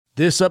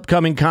This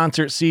upcoming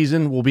concert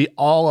season will be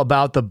all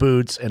about the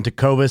boots, and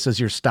Tecovas is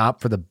your stop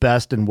for the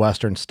best in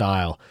Western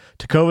style.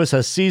 Tecovas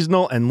has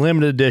seasonal and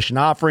limited edition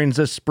offerings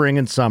this spring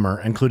and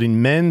summer,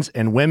 including men's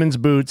and women's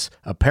boots,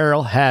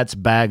 apparel, hats,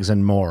 bags,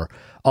 and more.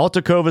 All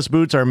Tecovas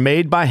boots are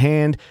made by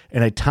hand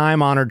in a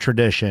time-honored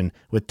tradition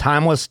with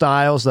timeless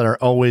styles that are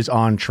always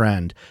on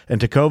trend. And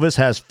Tecovas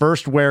has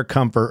first wear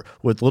comfort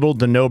with little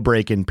to no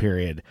break-in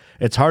period.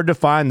 It's hard to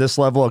find this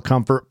level of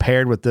comfort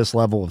paired with this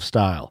level of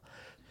style.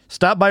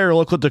 Stop by your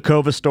local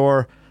Tecovas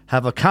store,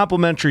 have a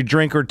complimentary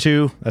drink or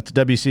two, that's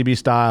WCB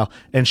style,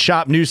 and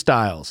shop new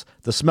styles.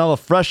 The smell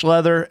of fresh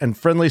leather and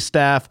friendly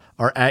staff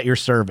are at your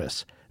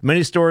service.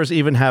 Many stores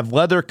even have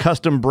leather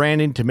custom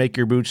branding to make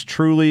your boots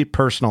truly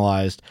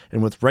personalized.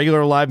 And with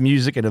regular live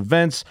music and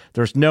events,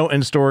 there's no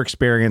in-store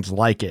experience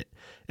like it.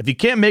 If you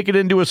can't make it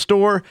into a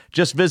store,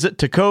 just visit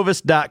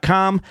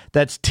tecovas.com.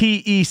 That's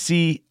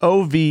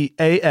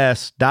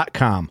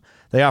TECOVAS.com.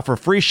 They offer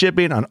free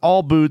shipping on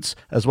all boots,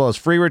 as well as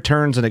free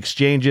returns and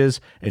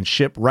exchanges, and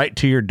ship right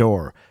to your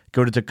door.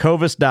 Go to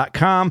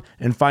tecovas.com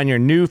and find your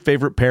new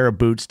favorite pair of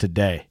boots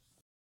today.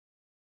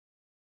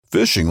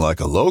 Fishing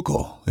like a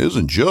local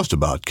isn't just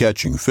about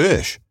catching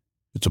fish.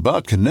 It's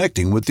about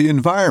connecting with the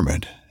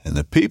environment and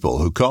the people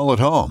who call it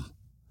home.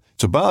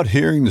 It's about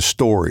hearing the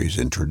stories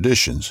and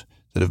traditions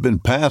that have been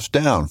passed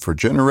down for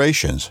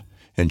generations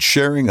and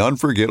sharing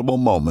unforgettable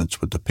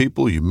moments with the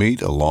people you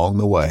meet along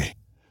the way.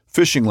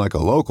 Fishing like a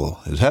local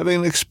is having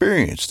an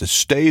experience that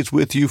stays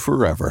with you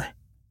forever.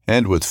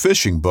 And with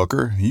Fishing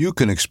Booker, you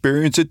can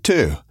experience it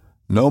too,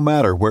 no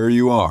matter where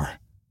you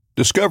are.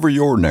 Discover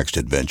your next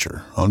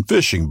adventure on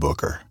Fishing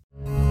Booker.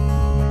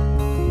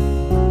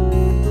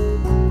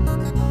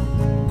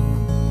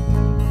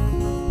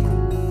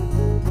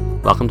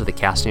 Welcome to the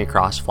Casting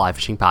Across Fly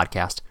Fishing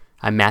Podcast.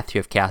 I'm Matthew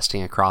of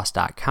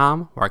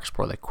CastingAcross.com, where I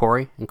explore the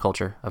quarry and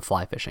culture of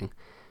fly fishing.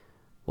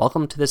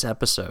 Welcome to this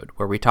episode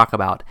where we talk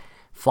about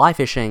fly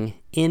fishing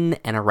in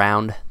and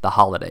around the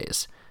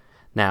holidays.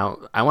 Now,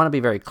 I want to be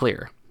very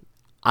clear.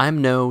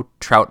 I'm no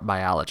trout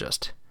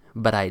biologist,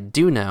 but I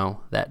do know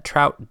that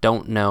trout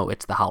don't know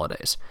it's the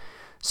holidays.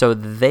 So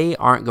they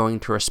aren't going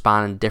to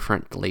respond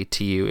differently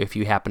to you if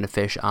you happen to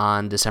fish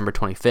on December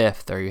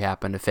 25th or you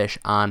happen to fish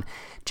on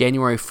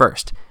January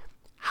 1st.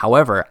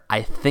 However,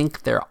 I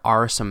think there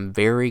are some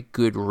very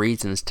good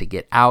reasons to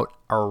get out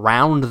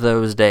around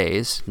those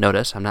days.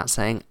 Notice, I'm not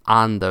saying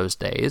on those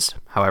days.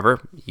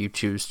 However, you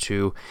choose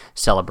to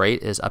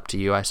celebrate is up to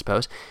you, I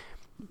suppose.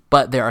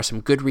 But there are some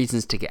good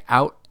reasons to get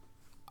out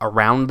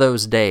around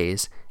those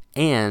days,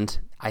 and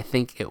I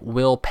think it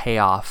will pay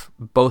off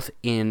both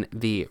in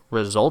the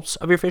results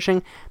of your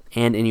fishing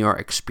and in your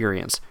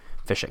experience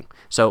fishing.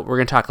 So we're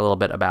going to talk a little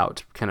bit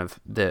about kind of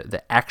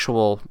the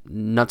actual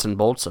nuts and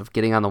bolts of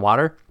getting on the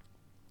water,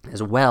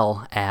 as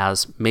well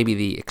as maybe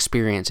the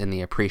experience and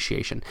the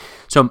appreciation.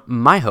 So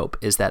my hope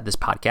is that this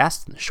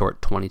podcast, in the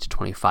short 20 to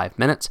 25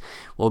 minutes,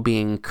 will be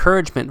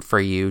encouragement for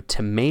you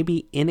to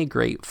maybe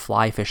integrate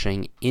fly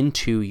fishing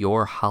into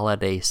your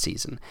holiday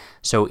season.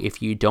 So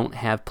if you don't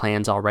have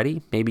plans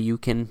already, maybe you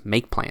can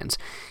make plans.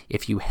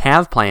 If you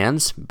have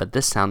plans, but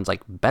this sounds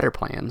like better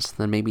plans,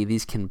 then maybe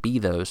these can be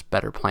those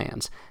better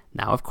plans.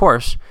 Now, of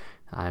course,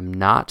 I'm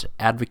not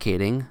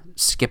advocating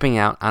skipping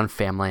out on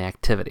family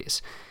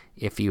activities.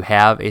 If you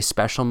have a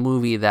special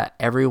movie that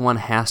everyone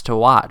has to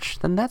watch,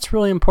 then that's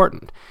really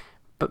important.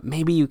 But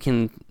maybe you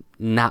can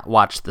not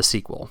watch the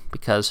sequel,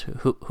 because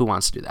who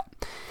wants to do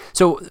that?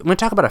 So I'm going to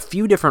talk about a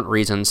few different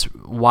reasons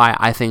why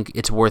I think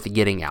it's worth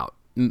getting out.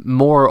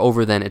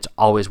 Moreover than it's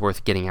always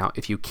worth getting out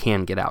if you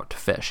can get out to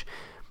fish.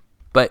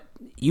 But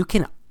you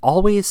can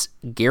always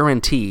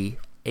guarantee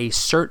a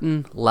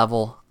certain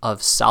level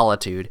of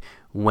solitude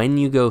when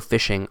you go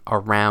fishing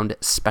around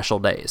special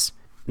days.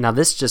 Now,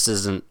 this just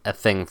isn't a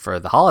thing for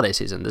the holiday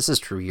season. This is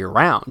true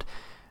year-round.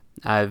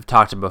 I've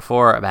talked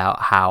before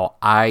about how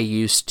I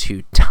used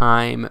to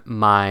time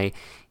my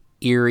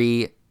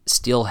Erie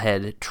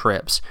steelhead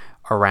trips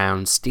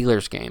around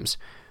Steelers games.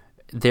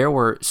 There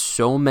were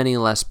so many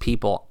less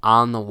people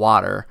on the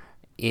water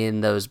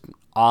in those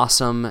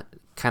awesome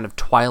kind of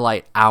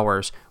twilight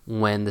hours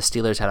when the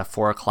Steelers had a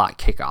 4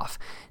 o'clock kickoff.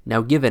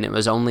 Now, given it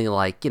was only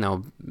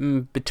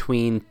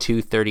between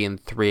 2:30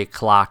 and 3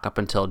 o'clock up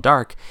until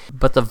dark,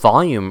 but the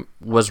volume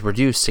was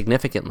reduced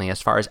significantly as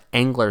far as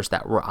anglers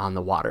that were on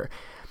the water.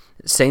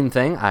 Same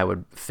thing, I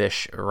would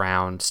fish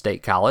around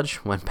State College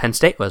when Penn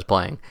State was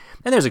playing.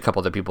 And there's a couple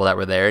other people that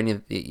were there,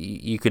 and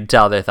you could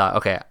tell they thought,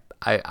 okay,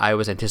 I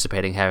was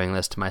anticipating having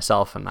this to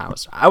myself, and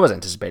I was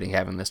anticipating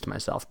having this to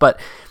myself. But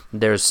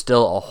there's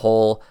still a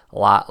whole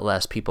lot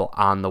less people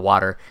on the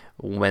water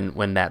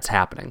when that's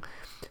happening.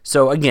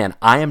 So again,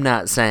 I am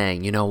not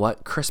saying, you know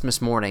what,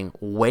 Christmas morning,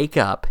 wake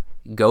up,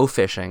 go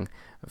fishing,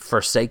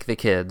 forsake the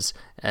kids,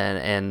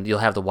 and you'll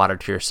have the water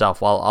to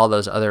yourself while all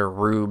those other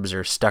rubes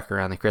are stuck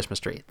around the Christmas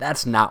tree.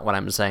 That's not what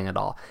I'm saying at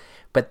all.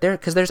 But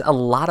because there's a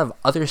lot of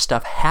other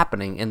stuff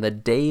happening in the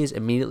days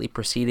immediately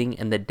preceding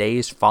and the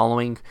days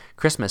following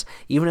Christmas,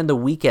 even in the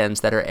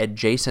weekends that are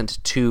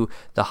adjacent to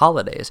the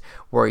holidays,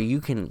 where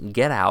you can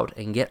get out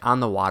and get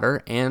on the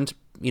water and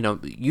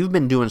you've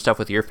been doing stuff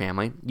with your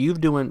family.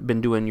 You've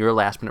been doing your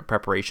last minute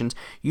preparations.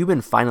 You've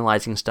been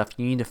finalizing stuff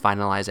you need to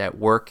finalize at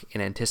work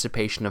in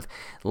anticipation of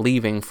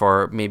leaving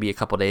for maybe a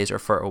couple days or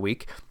for a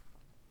week.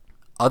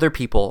 Other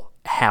people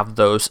have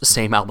those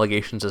same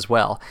obligations as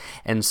well.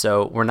 And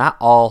so we're not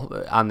all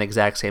on the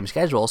exact same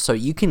schedule. So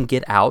you can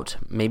get out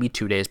maybe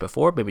 2 days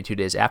before, maybe 2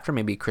 days after,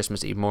 maybe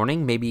Christmas Eve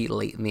morning, maybe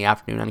late in the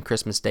afternoon on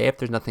Christmas Day if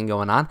there's nothing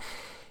going on.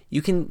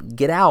 You can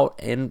get out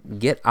and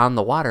get on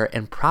the water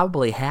and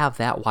probably have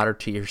that water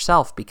to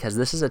yourself, because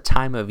this is a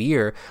time of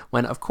year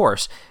when, of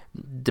course,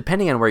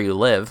 depending on where you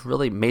live,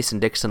 really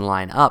Mason-Dixon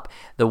line up,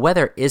 the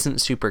weather isn't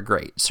super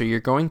great. So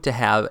you're going to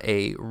have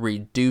a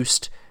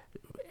reduced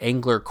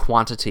angler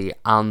quantity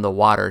on the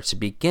water to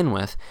begin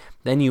with.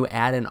 Then you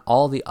add in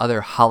all the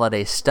other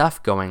holiday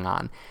stuff going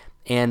on,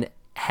 and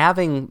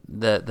having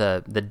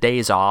the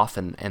days off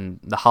and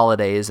the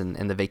holidays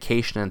and the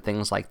vacation and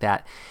things like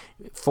that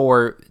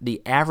for the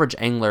average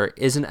angler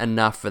isn't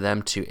enough for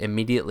them to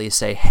immediately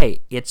say, hey,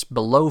 it's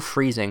below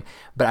freezing,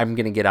 but I'm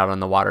going to get out on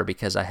the water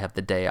because I have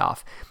the day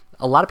off.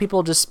 A lot of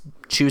people just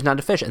choose not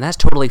to fish, and that's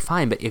totally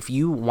fine. But if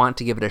you want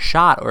to give it a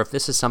shot, or if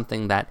this is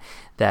something that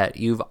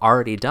you've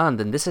already done,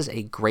 then this is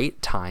a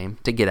great time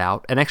to get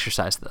out and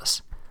exercise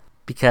this,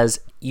 because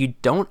you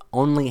don't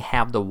only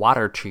have the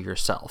water to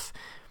yourself,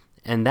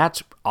 and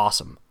that's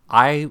awesome.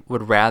 I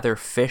would rather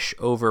fish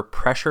over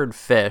pressured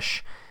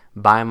fish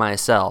by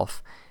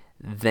myself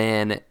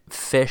than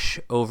fish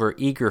over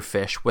eager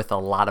fish with a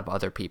lot of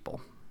other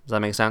people. Does that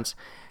make sense?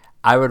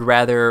 I would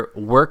rather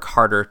work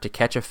harder to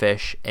catch a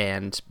fish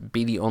and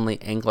be the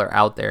only angler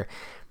out there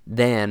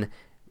than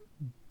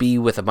be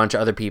with a bunch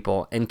of other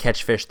people and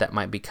catch fish that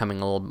might be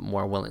coming a little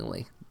more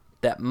willingly.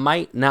 That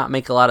might not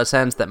make a lot of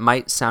sense, that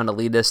might sound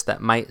elitist,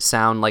 that might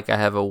sound like I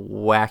have a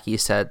wacky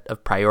set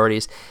of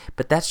priorities,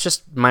 but that's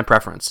just my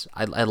preference.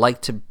 I like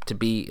to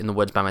be in the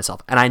woods by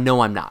myself, and I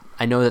know I'm not.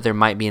 I know that there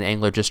might be an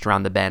angler just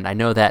around the bend. I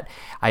know that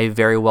I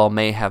very well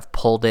may have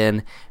pulled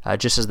in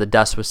just as the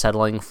dust was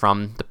settling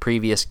from the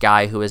previous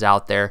guy who was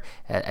out there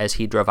as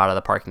he drove out of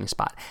the parking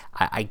spot.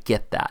 I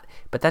get that,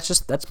 but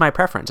that's my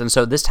preference, and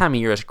so this time of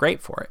year is great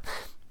for it.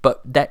 But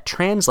that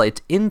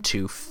translates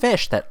into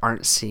fish that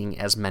aren't seeing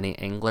as many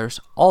anglers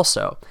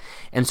also.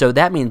 And so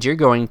that means you're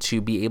going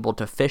to be able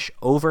to fish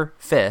over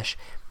fish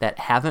that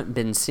haven't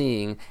been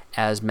seeing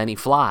as many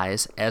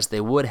flies as they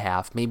would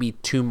have maybe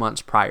 2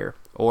 months prior,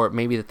 or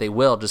maybe that they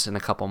will just in a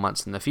couple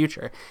months in the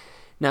future.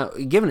 Now,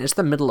 given it's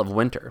the middle of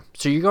winter,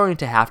 so you're going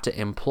to have to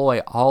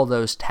employ all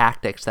those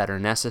tactics that are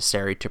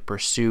necessary to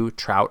pursue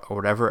trout or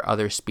whatever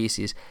other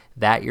species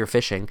that you're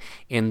fishing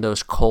in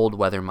those cold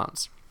weather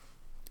months.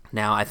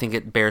 Now, I think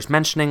it bears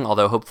mentioning,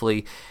 although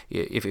hopefully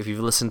if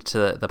you've listened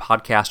to the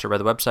podcast or read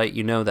the website,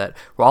 you know that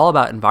we're all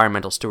about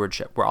environmental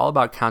stewardship. We're all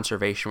about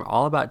conservation. We're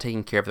all about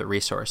taking care of the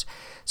resource.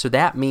 So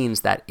that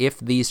means that if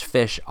these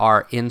fish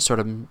are in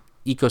sort of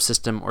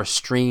ecosystem or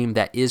stream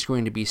that is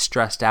going to be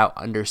stressed out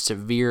under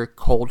severe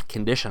cold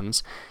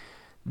conditions,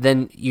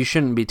 then you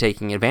shouldn't be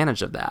taking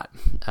advantage of that.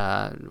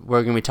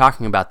 We're going to be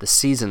talking about the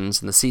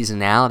seasons and the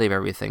seasonality of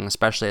everything,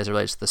 especially as it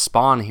relates to the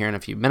spawn here in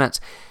a few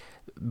minutes.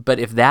 But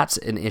if that's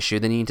an issue,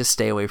 then you need to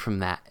stay away from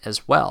that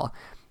as well.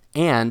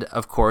 And,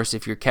 of course,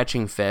 if you're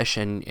catching fish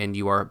and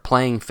you are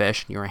playing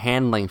fish, and you are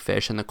handling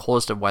fish in the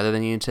coldest of weather,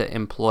 then you need to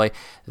employ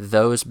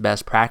those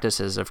best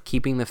practices of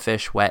keeping the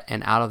fish wet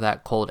and out of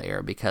that cold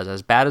air. Because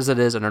as bad as it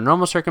is under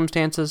normal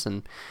circumstances,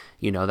 and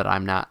you know that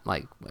I'm not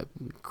like a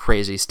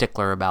crazy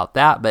stickler about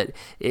that, but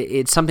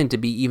it's something to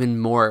be even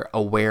more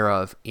aware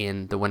of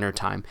in the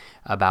wintertime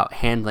about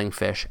handling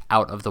fish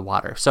out of the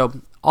water.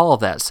 So all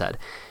of that said,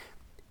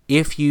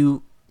 if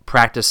you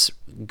practice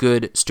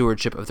good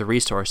stewardship of the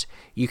resource,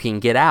 you can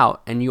get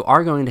out, and you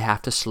are going to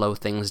have to slow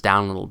things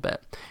down a little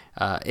bit.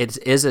 It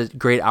is a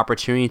great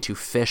opportunity to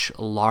fish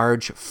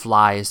large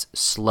flies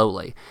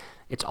slowly.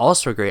 It's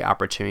also a great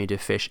opportunity to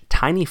fish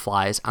tiny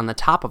flies on the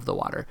top of the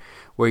water,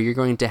 where you're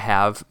going to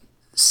have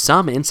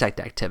some insect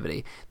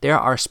activity. There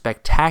are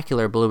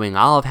spectacular blueing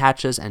olive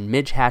hatches and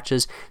midge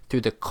hatches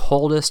through the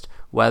coldest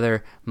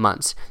weather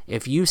months.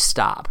 If you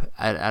stop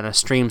at a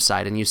stream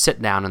side and you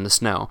sit down in the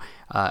snow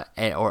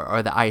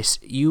or the ice,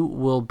 you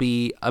will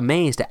be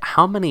amazed at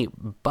how many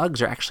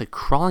bugs are actually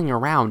crawling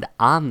around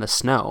on the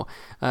snow.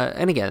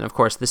 And again, of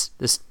course,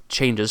 this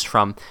changes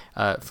from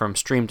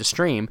stream to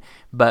stream,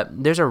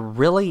 but there's a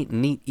really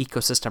neat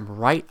ecosystem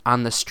right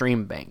on the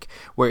stream bank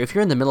where if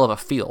you're in the middle of a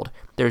field,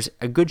 there's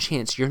a good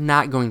chance you're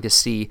not going to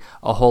see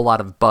a whole lot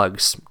of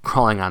bugs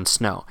crawling on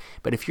snow.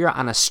 But if you're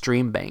on a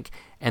stream bank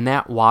and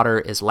that water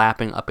is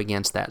lapping up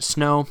against that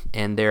snow,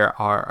 and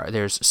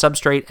there's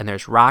substrate and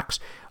there's rocks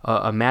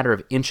a matter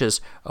of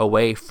inches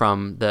away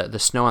from the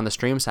snow on the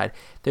stream side,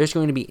 there's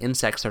going to be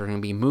insects that are going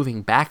to be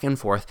moving back and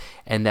forth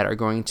and that are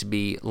going to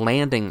be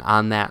landing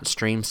on that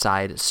stream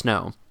side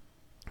snow.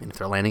 And if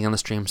they're landing on the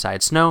stream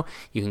side snow,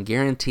 you can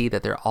guarantee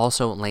that they're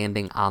also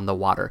landing on the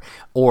water,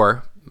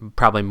 or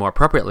probably more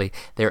appropriately,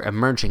 they're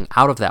emerging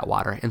out of that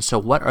water. And so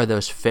what are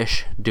those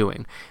fish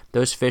doing?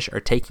 those fish are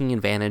taking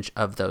advantage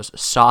of those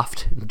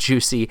soft,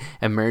 juicy,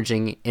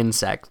 emerging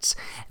insects.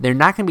 They're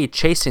not going to be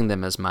chasing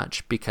them as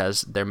much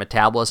because their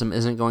metabolism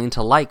isn't going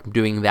to like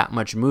doing that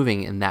much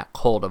moving in that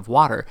cold of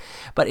water.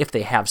 But if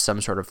they have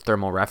some sort of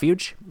thermal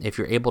refuge, if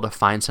you're able to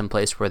find some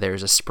place where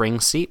there's a spring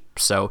seep,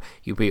 so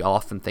we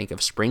often think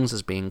of springs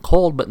as being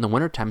cold, but in the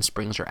wintertime,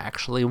 springs are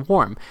actually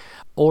warm.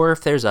 Or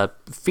if there's a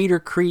feeder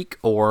creek,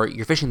 or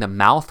you're fishing the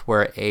mouth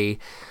where a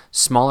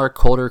smaller,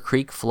 colder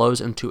creek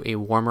flows into a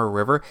warmer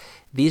river,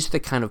 these are the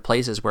kind of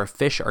places where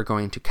fish are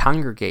going to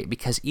congregate,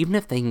 because even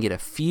if they can get a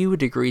few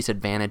degrees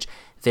advantage,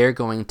 they're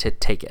going to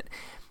take it.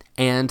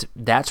 And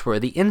that's where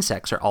the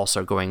insects are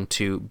also going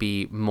to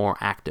be more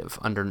active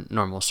under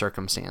normal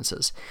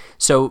circumstances.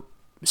 So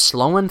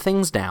slowing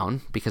things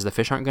down, because the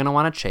fish aren't going to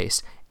want to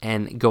chase,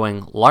 and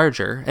going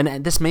larger,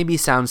 and this maybe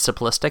sounds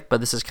simplistic, but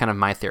this is kind of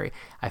my theory.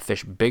 I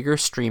fish bigger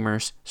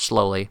streamers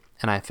slowly,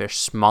 and I fish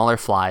smaller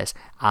flies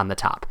on the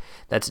top.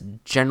 That's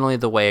generally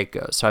the way it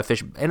goes. So I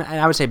fish, and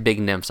I would say big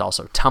nymphs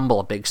also. Tumble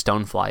a big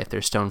stonefly if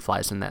there's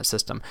stoneflies in that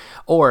system.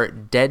 Or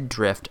dead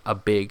drift a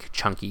big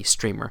chunky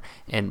streamer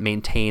and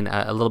maintain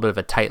a little bit of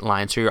a tight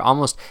line. So you're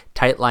almost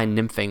tight line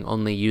nymphing,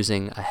 only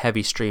using a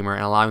heavy streamer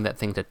and allowing that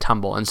thing to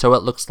tumble. And so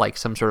it looks like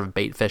some sort of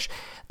bait fish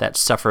that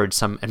suffered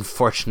some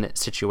unfortunate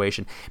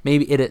situation.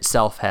 Maybe it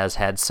itself has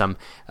had some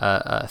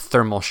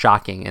thermal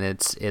shocking and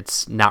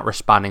it's not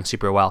responding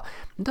super well.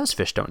 Those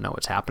fish don't know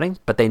what's happening,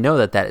 but they know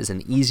that that is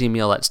an easy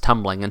meal that's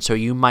tumbling, and so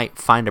you might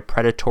find a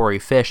predatory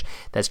fish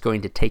that's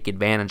going to take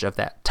advantage of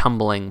that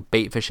tumbling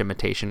bait fish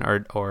imitation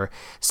or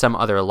some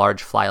other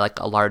large fly, like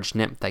a large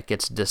nymph that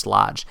gets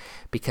dislodged,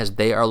 because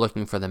they are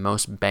looking for the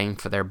most bang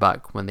for their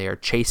buck when they are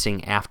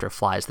chasing after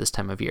flies this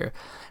time of year.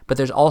 But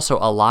there's also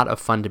a lot of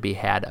fun to be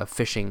had of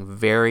fishing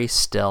very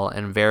still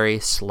and very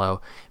slow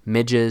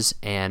midges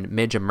and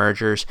midge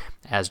emergers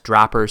as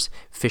droppers,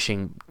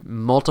 fishing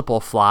multiple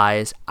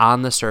flies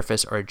on the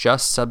surface or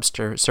just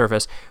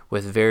subsurface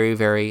with very,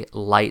 very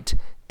light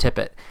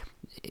tippet.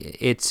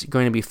 It's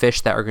going to be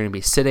fish that are going to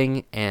be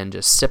sitting and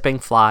just sipping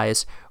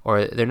flies,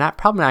 or they're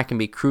probably not going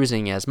to be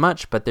cruising as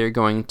much, but they're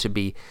going to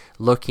be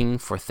looking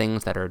for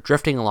things that are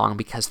drifting along,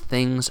 because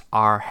things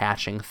are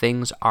hatching,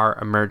 things are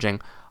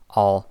emerging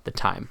all the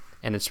time.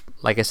 And it's,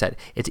 like I said,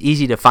 it's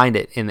easy to find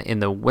it in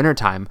the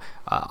wintertime,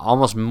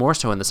 almost more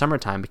so in the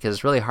summertime, because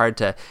it's really hard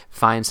to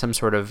find some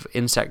sort of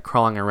insect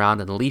crawling around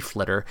in leaf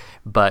litter,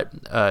 but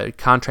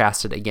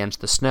contrasted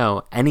against the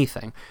snow,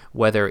 anything,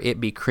 whether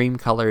it be cream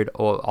colored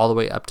or all the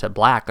way up to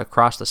black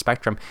across the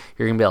spectrum,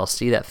 you're going to be able to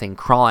see that thing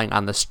crawling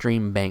on the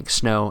stream bank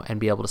snow and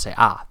be able to say,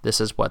 this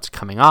is what's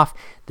coming off.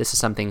 This is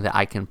something that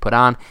I can put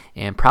on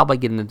and probably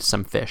get into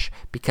some fish,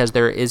 because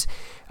there is,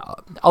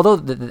 although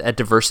a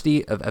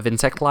diversity of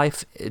insect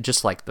life,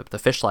 just like the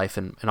fish life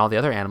and all the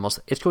other animals,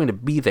 it's going to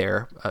be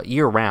there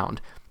year-round.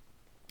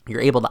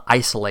 You're able to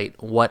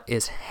isolate what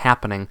is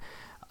happening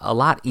a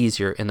lot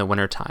easier in the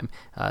wintertime.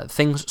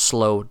 Things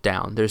slow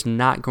down. There's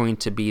not going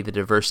to be the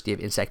diversity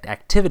of insect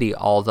activity,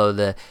 although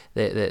the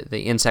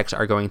insects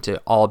are going to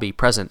all be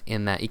present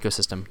in that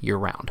ecosystem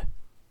year-round.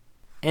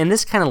 And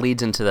this kind of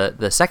leads into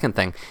the second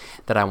thing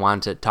that I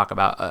wanted to talk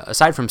about,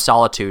 aside from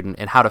solitude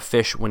and how to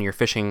fish when you're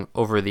fishing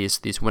over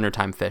these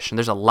wintertime fish. And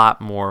there's a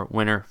lot more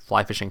winter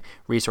fly fishing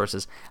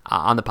resources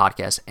on the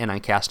podcast and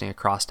on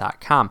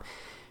castingacross.com.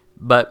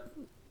 But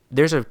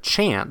there's a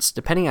chance,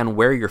 depending on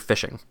where you're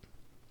fishing,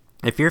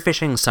 if you're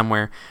fishing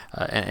somewhere,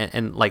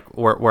 and like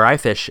where I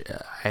fish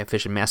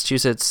in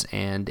Massachusetts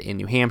and in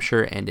New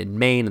Hampshire and in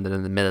Maine and then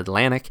in the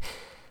Mid-Atlantic,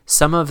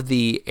 some of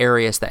the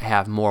areas that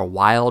have more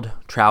wild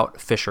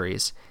trout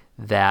fisheries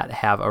that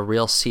have a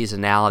real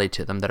seasonality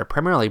to them, that are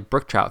primarily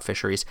brook trout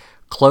fisheries,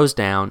 close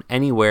down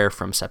anywhere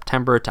from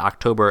September to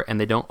October, and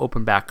they don't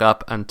open back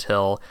up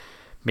until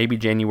maybe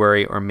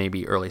January or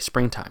maybe early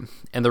springtime.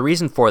 And the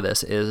reason for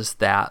this is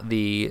that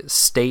the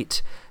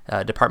state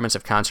departments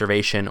of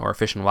conservation or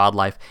Fish and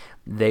Wildlife,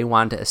 they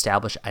want to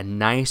establish a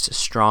nice,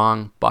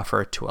 strong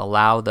buffer to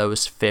allow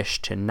those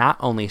fish to not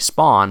only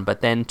spawn,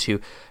 but then to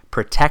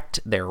protect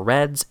their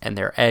redds and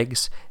their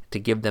eggs to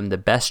give them the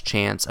best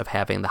chance of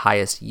having the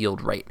highest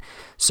yield rate.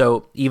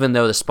 So even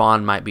though the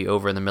spawn might be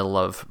over in the middle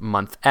of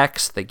month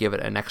X, they give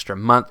it an extra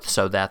month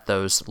so that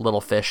those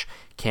little fish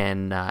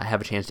can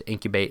have a chance to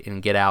incubate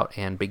and get out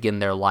and begin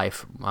their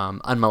life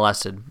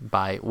unmolested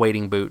by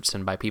wading boots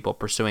and by people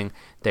pursuing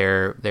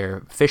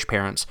their fish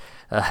parents,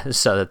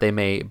 so that they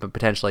may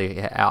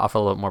potentially offer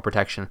a little more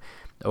protection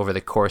over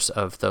the course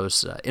of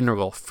those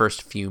integral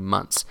first few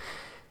months.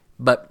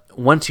 But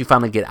once you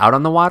finally get out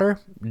on the water,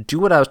 do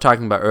what I was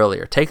talking about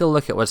earlier. Take a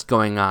look at what's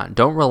going on.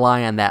 Don't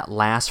rely on that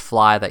last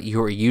fly that you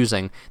were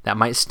using that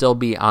might still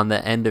be on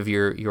the end of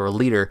your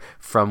leader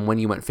from when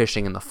you went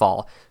fishing in the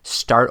fall.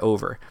 Start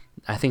over.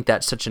 I think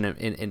that's such an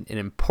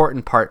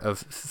important part of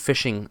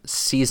fishing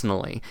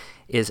seasonally,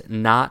 is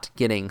not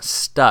getting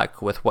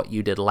stuck with what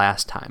you did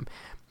last time.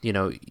 You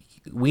know,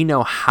 we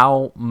know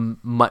how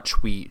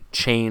much we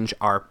change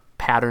our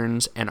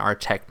patterns and our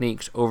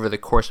techniques over the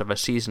course of a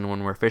season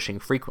when we're fishing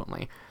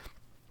frequently.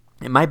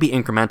 It might be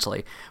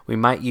incrementally. We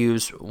might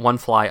use one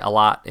fly a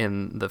lot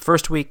in the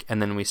first week,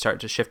 and then we start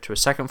to shift to a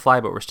second fly,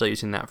 but we're still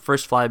using that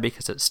first fly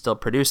because it's still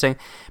producing.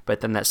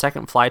 But then that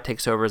second fly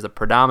takes over as the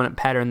predominant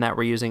pattern that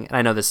we're using. And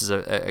I know this is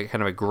a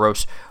kind of a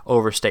gross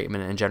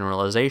overstatement and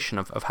generalization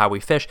of how we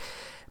fish,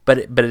 but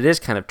it is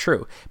kind of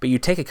true. But you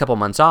take a couple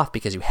months off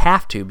because you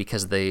have to,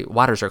 because the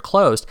waters are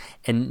closed,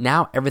 and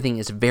now everything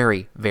is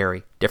very,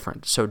 very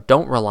different. So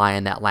don't rely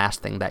on that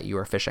last thing that you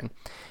are fishing.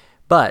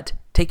 But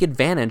take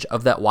advantage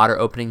of that water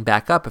opening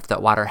back up if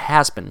that water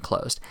has been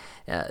closed.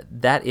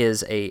 That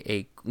is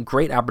a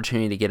great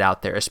opportunity to get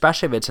out there,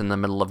 especially if it's in the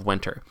middle of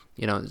winter.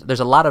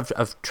 There's a lot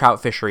of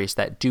trout fisheries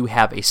that do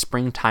have a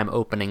springtime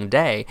opening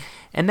day,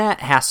 and that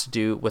has to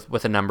do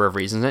with a number of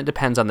reasons. It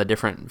depends on the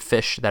different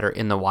fish that are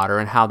in the water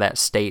and how that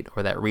state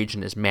or that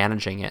region is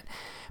managing it.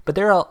 But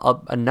there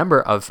are a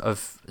number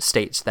of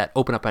states that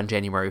open up on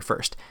January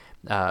 1st.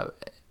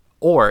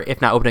 Or if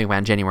not opening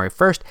on January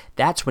 1st,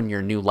 that's when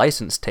your new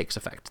license takes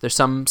effect. There's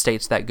some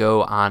states that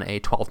go on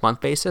a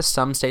 12-month basis.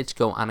 Some states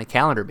go on a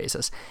calendar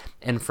basis.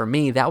 And for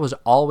me, that was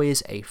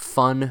always a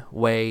fun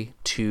way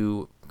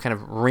to kind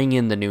of ring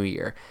in the new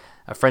year.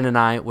 A friend and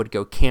I would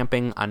go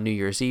camping on New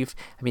Year's Eve.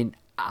 I mean,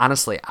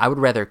 honestly, I would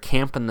rather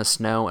camp in the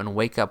snow and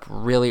wake up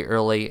really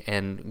early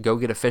and go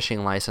get a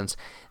fishing license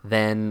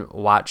than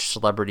watch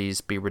celebrities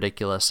be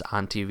ridiculous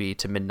on TV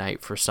to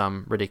midnight for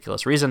some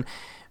ridiculous reason,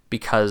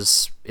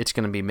 because it's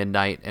going to be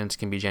midnight and it's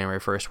going to be January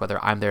 1st,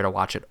 whether I'm there to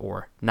watch it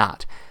or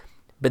not.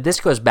 But this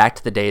goes back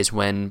to the days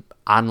when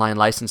online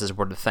licenses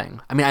were the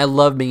thing. I mean, I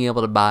love being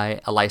able to buy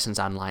a license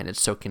online.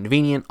 It's so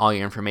convenient. All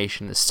your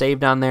information is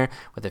saved on there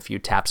with a few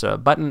taps of a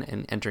button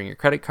and entering your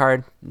credit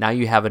card. Now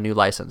you have a new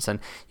license, and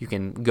you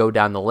can go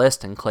down the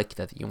list and click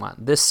that you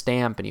want this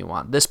stamp and you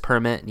want this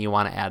permit and you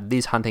want to add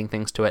these hunting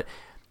things to it.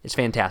 It's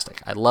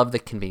fantastic. I love the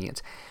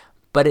convenience.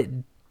 But it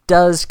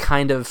does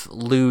kind of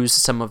lose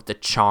some of the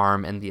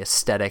charm and the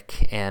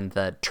aesthetic and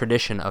the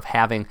tradition of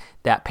having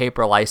that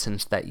paper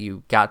license that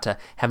you got to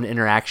have an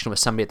interaction with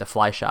somebody at the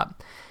fly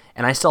shop.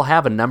 And I still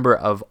have a number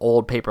of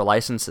old paper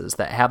licenses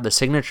that have the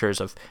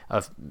signatures of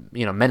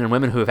men and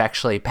women who have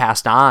actually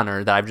passed on,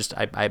 or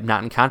that I'm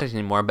not in contact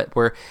anymore, but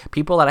were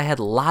people that I had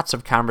lots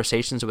of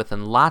conversations with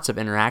and lots of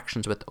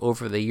interactions with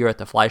over the year at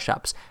the fly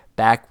shops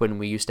back when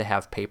we used to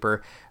have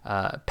paper,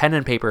 pen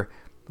and paper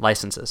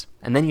licenses.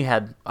 And then you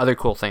had other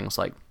cool things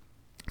like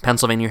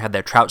Pennsylvania had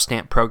their trout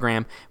stamp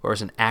program, where it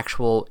was an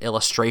actual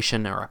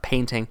illustration or a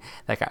painting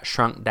that got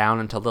shrunk down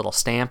into a little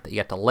stamp that you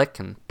had to lick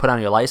and put on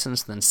your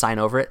license and then sign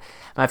over it.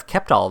 And I've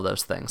kept all of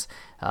those things.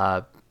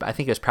 I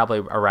think it was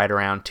probably right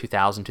around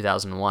 2000,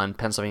 2001.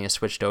 Pennsylvania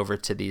switched over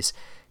to these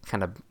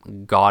kind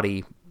of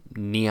gaudy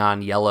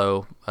neon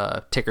yellow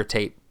ticker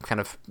tape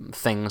kind of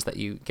things that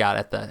you got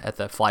at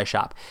the fly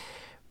shop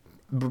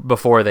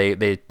before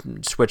they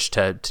switched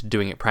to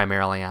doing it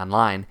primarily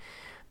online.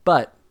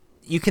 But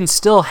you can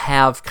still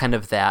have kind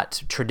of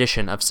that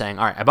tradition of saying,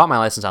 all right, I bought my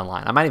license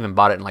online. I might even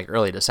bought it in like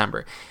early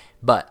December,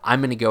 but I'm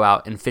going to go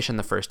out and fish on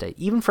the first day,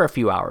 even for a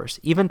few hours,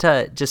 even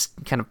to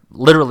just kind of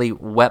literally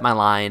wet my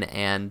line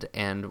and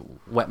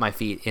wet my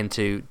feet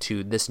into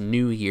this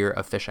new year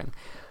of fishing.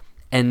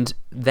 And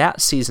that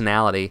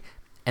seasonality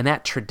and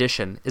that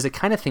tradition is a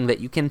kind of thing that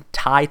you can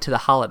tie to the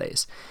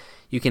holidays.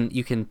 You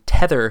can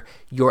tether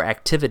your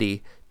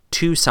activity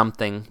to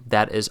something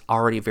that is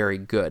already very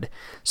good.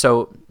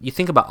 So you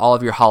think about all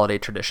of your holiday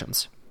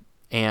traditions,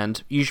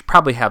 and you should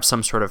probably have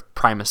some sort of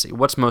primacy.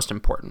 What's most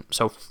important?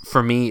 So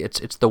for me,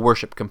 it's the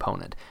worship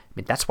component. I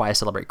mean, that's why I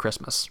celebrate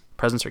Christmas.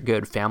 Presents are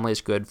good, family is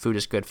good, food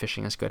is good,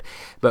 fishing is good.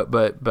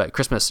 But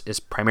Christmas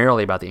is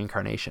primarily about the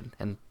incarnation.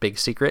 And big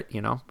secret,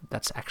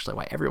 that's actually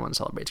why everyone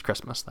celebrates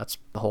Christmas. That's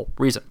the whole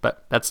reason.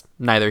 But that's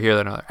neither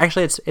here nor there.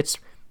 Actually, it's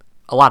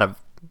a lot of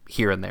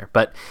here and there,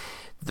 but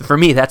for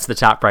me, that's the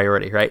top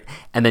priority, right?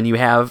 And then you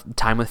have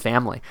time with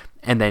family,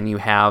 and then you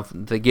have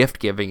the gift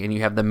giving, and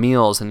you have the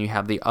meals, and you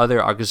have the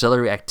other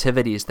auxiliary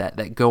activities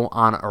that go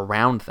on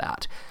around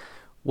that.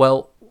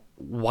 Well,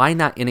 why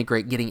not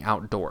integrate getting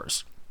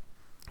outdoors?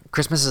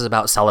 Christmas is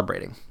about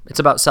celebrating. It's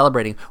about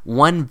celebrating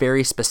one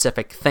very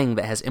specific thing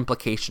that has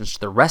implications to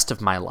the rest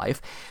of my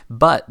life,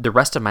 but the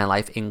rest of my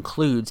life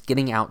includes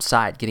getting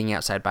outside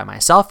by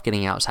myself,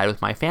 getting outside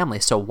with my family.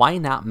 So why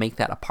not make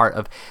that a part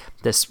of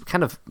this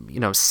kind of,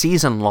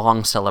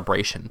 season-long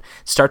celebration?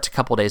 Starts a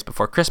couple days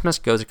before Christmas,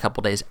 goes a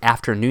couple days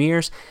after New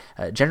Year's.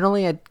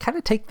 Generally, I kind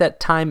of take that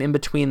time in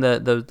between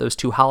those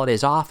two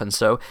holidays off, and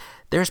so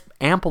there's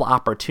ample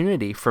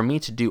opportunity for me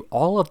to do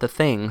all of the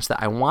things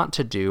that I want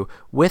to do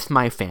with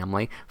my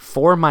family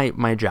for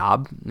my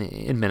job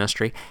in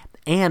ministry,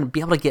 and be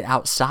able to get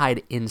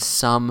outside in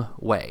some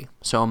way.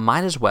 So I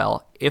might as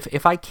well,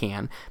 if I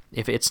can,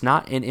 if it's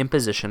not an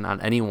imposition on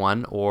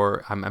anyone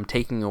or I'm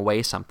taking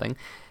away something,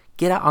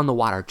 get out on the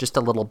water just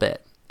a little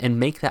bit and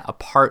make that a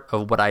part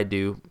of what I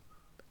do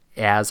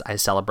as I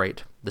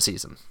celebrate the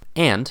season.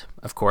 And,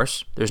 of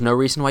course, there's no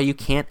reason why you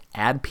can't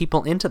add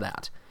people into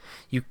that.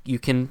 You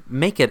can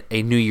make it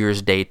a New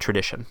Year's Day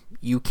tradition.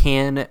 You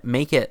can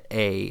make it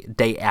a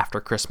day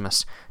after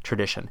Christmas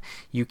tradition.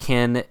 You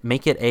can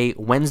make it a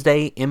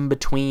Wednesday in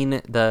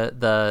between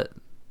the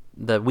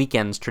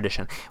weekends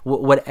tradition.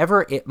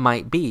 Whatever it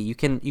might be, you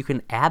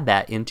can add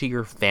that into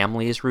your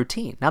family's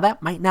routine. Now,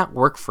 that might not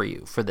work for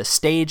you for the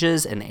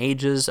stages and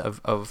ages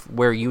of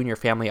where you and your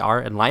family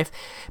are in life,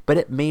 but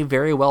it may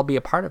very well be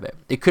a part of it.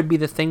 It could be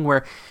the thing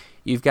where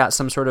you've got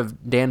some sort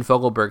of Dan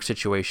Fogelberg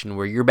situation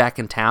where you're back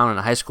in town and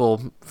a high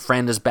school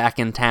friend is back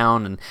in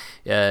town, and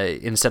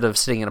instead of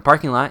sitting in a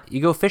parking lot,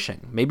 you go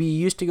fishing. Maybe you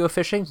used to go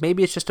fishing.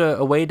 Maybe it's just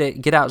a way to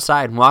get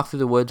outside and walk through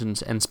the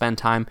woods and spend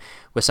time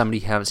with somebody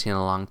you haven't seen in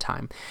a long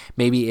time.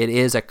 Maybe it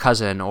is a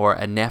cousin or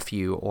a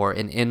nephew or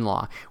an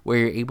in-law where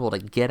you're able to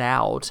get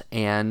out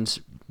and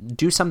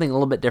do something a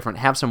little bit different,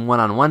 have some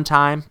one-on-one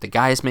time. The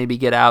guys maybe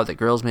get out, the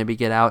girls maybe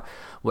get out,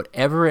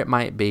 whatever it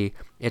might be.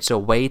 It's a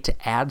way to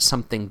add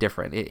something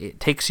different.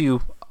 It takes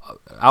you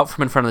out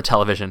from in front of the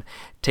television,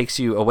 takes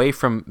you away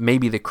from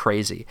maybe the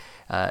crazy.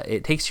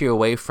 It takes you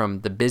away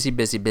from the busy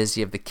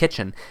of the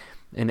kitchen,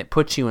 and it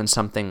puts you in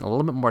something a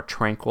little bit more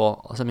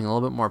tranquil, something a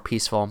little bit more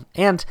peaceful,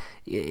 and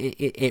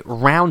it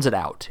rounds it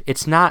out.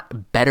 It's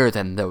not better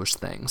than those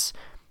things.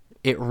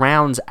 It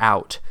rounds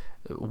out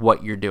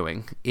what you're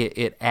doing.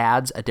 It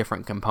adds a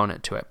different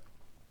component to it.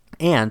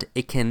 And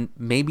it can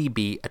maybe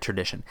be a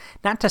tradition,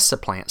 not to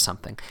supplant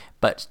something,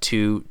 but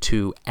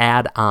to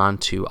add on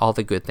to all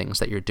the good things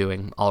that you're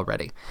doing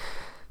already.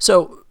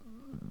 So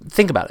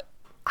think about it.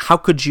 How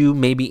could you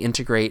maybe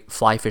integrate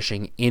fly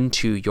fishing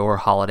into your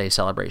holiday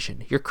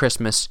celebration, your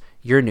Christmas,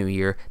 your New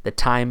Year, the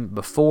time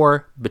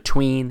before,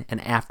 between,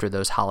 and after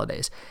those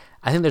holidays?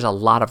 I think there's a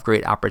lot of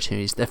great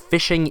opportunities. The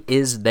fishing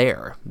is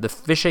there. The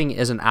fishing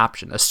is an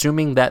option.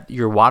 Assuming that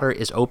your water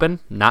is open,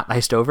 not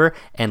iced over,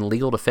 and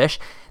legal to fish,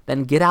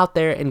 then get out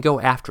there and go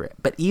after it.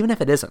 But even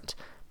if it isn't,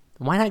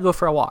 why not go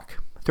for a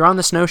walk? Throw on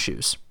the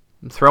snowshoes.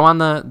 Throw on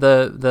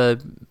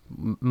the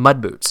mud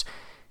boots.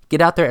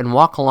 Get out there and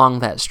walk along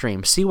that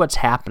stream. See what's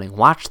happening.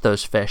 Watch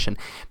those fish. And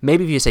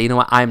maybe if you say, you know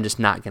what, I'm just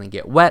not going to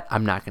get wet.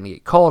 I'm not going to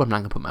get cold. I'm not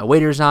going to put my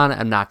waders on.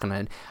 I'm not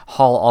going to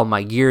haul all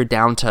my gear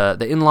down to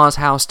the in-laws'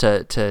 house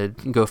to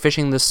go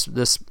fishing this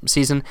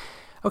season.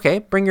 Okay,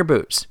 bring your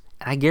boots.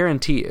 And I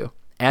guarantee you,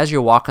 as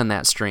you're walking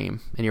that stream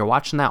and you're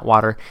watching that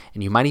water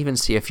and you might even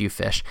see a few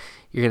fish,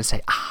 you're going to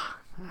say,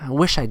 I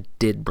wish I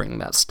did bring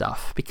that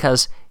stuff,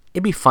 because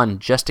it'd be fun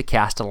just to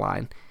cast a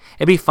line.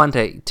 It'd be fun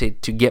to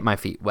get my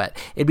feet wet.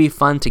 It'd be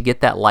fun to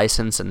get that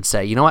license and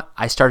say, you know what,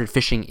 I started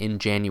fishing in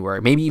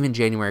January, maybe even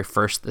January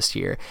 1st this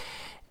year.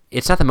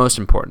 It's not the most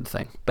important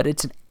thing, but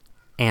it's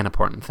an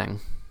important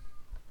thing.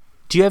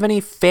 Do you have any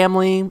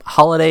family,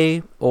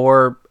 holiday,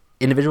 or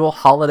individual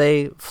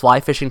holiday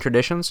fly fishing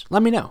traditions?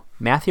 Let me know.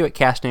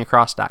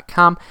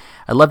 Matthew@castingacross.com.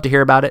 I'd love to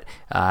hear about it.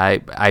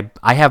 I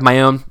have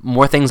my own,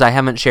 more things I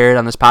haven't shared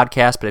on this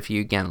podcast, but if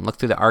you, again, look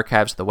through the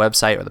archives of the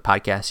website or the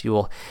podcast, you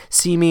will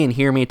see me and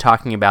hear me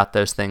talking about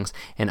those things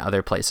in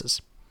other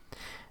places.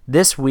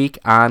 This week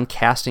on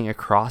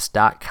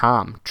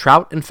castingacross.com,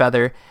 Trout and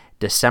Feather,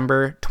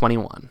 December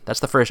 21.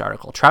 That's the first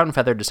article. Trout and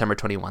Feather, December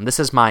 21.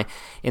 This is my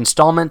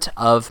installment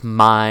of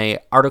my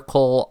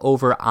article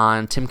over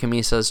on Tim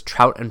Camisa's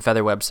Trout and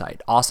Feather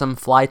website. Awesome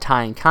fly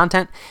tying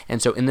content.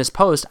 And so in this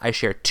post, I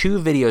share 2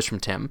 videos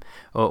from Tim.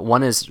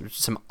 One is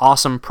some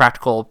awesome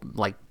practical,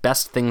 like,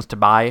 best things to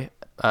buy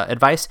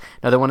advice.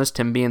 Another one is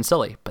Tim being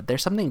silly. But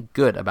there's something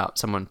good about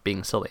someone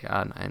being silly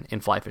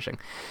in fly fishing.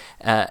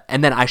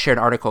 And then I shared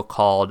an article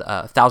called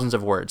Thousands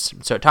of Words.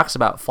 So it talks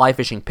about fly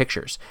fishing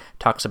pictures.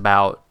 Talks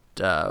about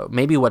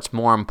maybe what's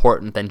more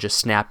important than just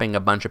snapping a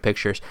bunch of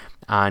pictures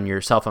on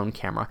your cell phone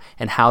camera,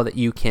 and how that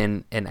you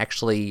can and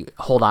actually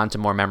hold on to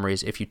more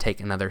memories if you take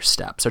another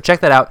step. So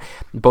check that out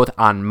both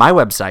on my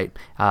website,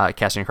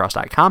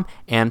 castingacross.com,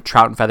 and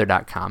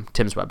troutandfeather.com,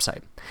 Tim's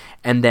website.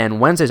 And then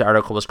Wednesday's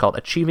article was called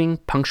Achieving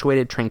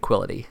Punctuated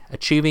Tranquility.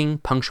 Achieving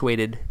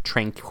Punctuated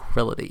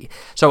Tranquility.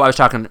 So I was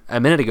talking a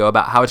minute ago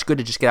about how it's good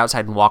to just get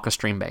outside and walk a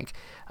stream bank.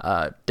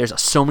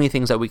 There's so many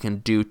things that we can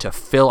do to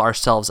fill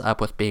ourselves up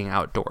with being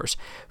outdoors.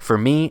 For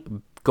me,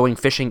 going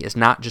fishing is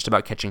not just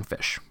about catching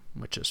fish,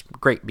 which is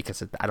great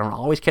because I don't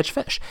always catch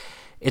fish.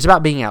 It's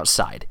about being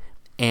outside.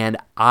 And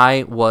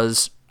I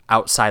was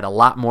outside a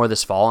lot more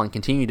this fall and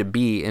continue to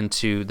be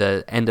into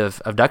the end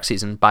of duck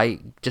season by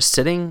just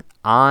sitting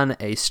on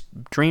a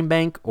stream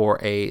bank or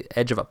a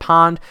edge of a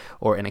pond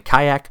or in a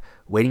kayak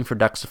waiting for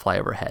ducks to fly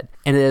overhead.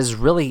 And it has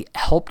really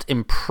helped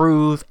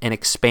improve and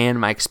expand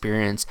my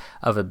experience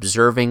of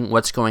observing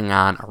what's going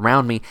on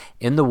around me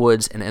in the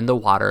woods and in the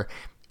water,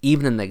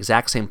 even in the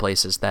exact same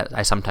places that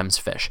I sometimes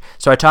fish.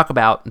 So I talk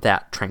about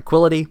that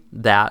tranquility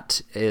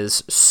that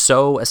is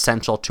so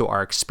essential to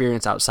our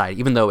experience outside,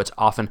 even though it's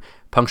often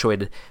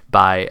punctuated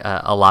by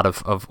a lot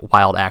of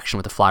wild action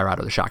with the fly rod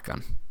or the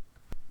shotgun.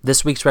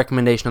 This week's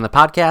recommendation on the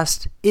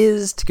podcast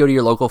is to go to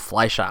your local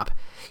fly shop.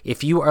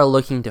 If you are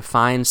looking to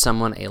find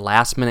someone a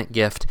last-minute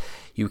gift,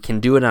 you can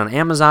do it on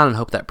Amazon and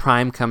hope that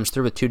Prime comes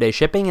through with 2-day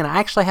shipping. And I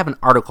actually have an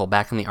article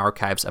back in the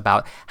archives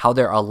about how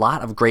there are a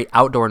lot of great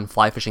outdoor and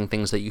fly fishing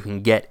things that you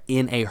can get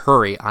in a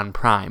hurry on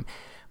Prime.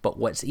 But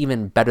what's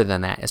even better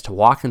than that is to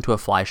walk into a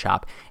fly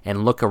shop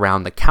and look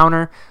around the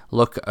counter,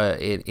 look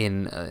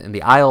in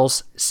the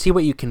aisles, see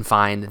what you can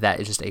find that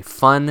is just a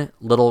fun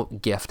little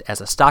gift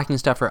as a stocking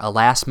stuffer, a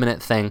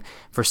last-minute thing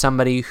for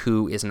somebody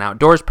who is an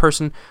outdoors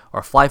person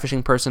or a fly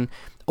fishing person.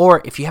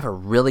 Or if you have a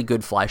really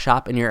good fly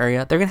shop in your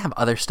area, they're going to have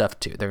other stuff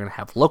too. They're going to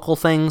have local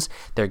things.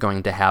 They're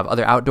going to have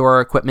other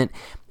outdoor equipment.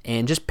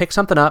 And just pick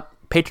something up,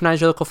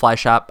 patronize your local fly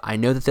shop. I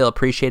know that they'll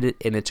appreciate it,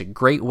 and it's a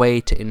great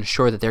way to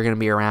ensure that they're going to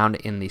be around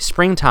in the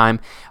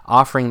springtime,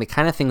 offering the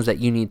kind of things that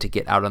you need to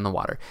get out on the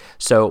water.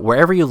 So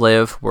wherever you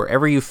live,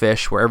 wherever you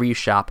fish, wherever you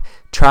shop,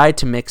 try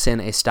to mix in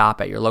a stop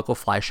at your local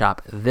fly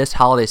shop this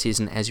holiday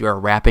season as you are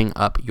wrapping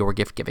up your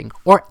gift giving,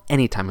 or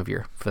any time of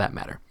year for that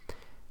matter.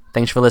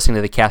 Thanks for listening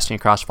to the Casting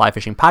Across Fly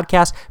Fishing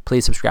Podcast.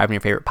 Please subscribe in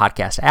your favorite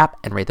podcast app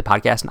and rate the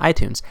podcast in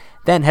iTunes.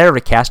 Then head over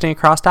to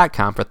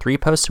castingacross.com for 3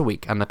 posts a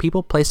week on the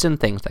people, places, and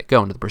things that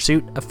go into the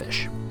pursuit of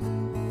fish.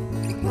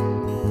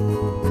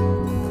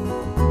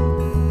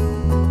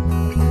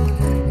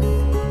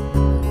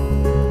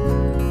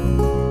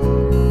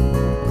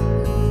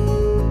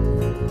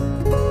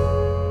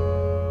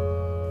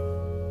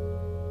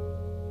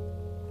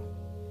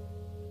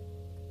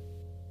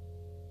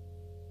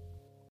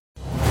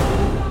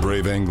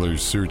 Brave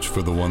anglers search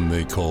for the one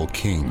they call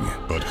king,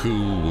 but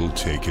who will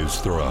take his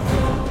throne?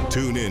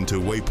 Tune in to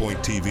Waypoint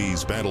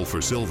TV's Battle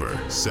for Silver,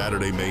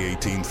 Saturday, May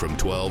 18th from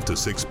 12 to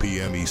 6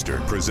 p.m.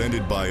 Eastern,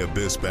 presented by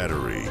Abyss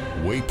Battery.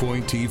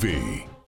 Waypoint TV.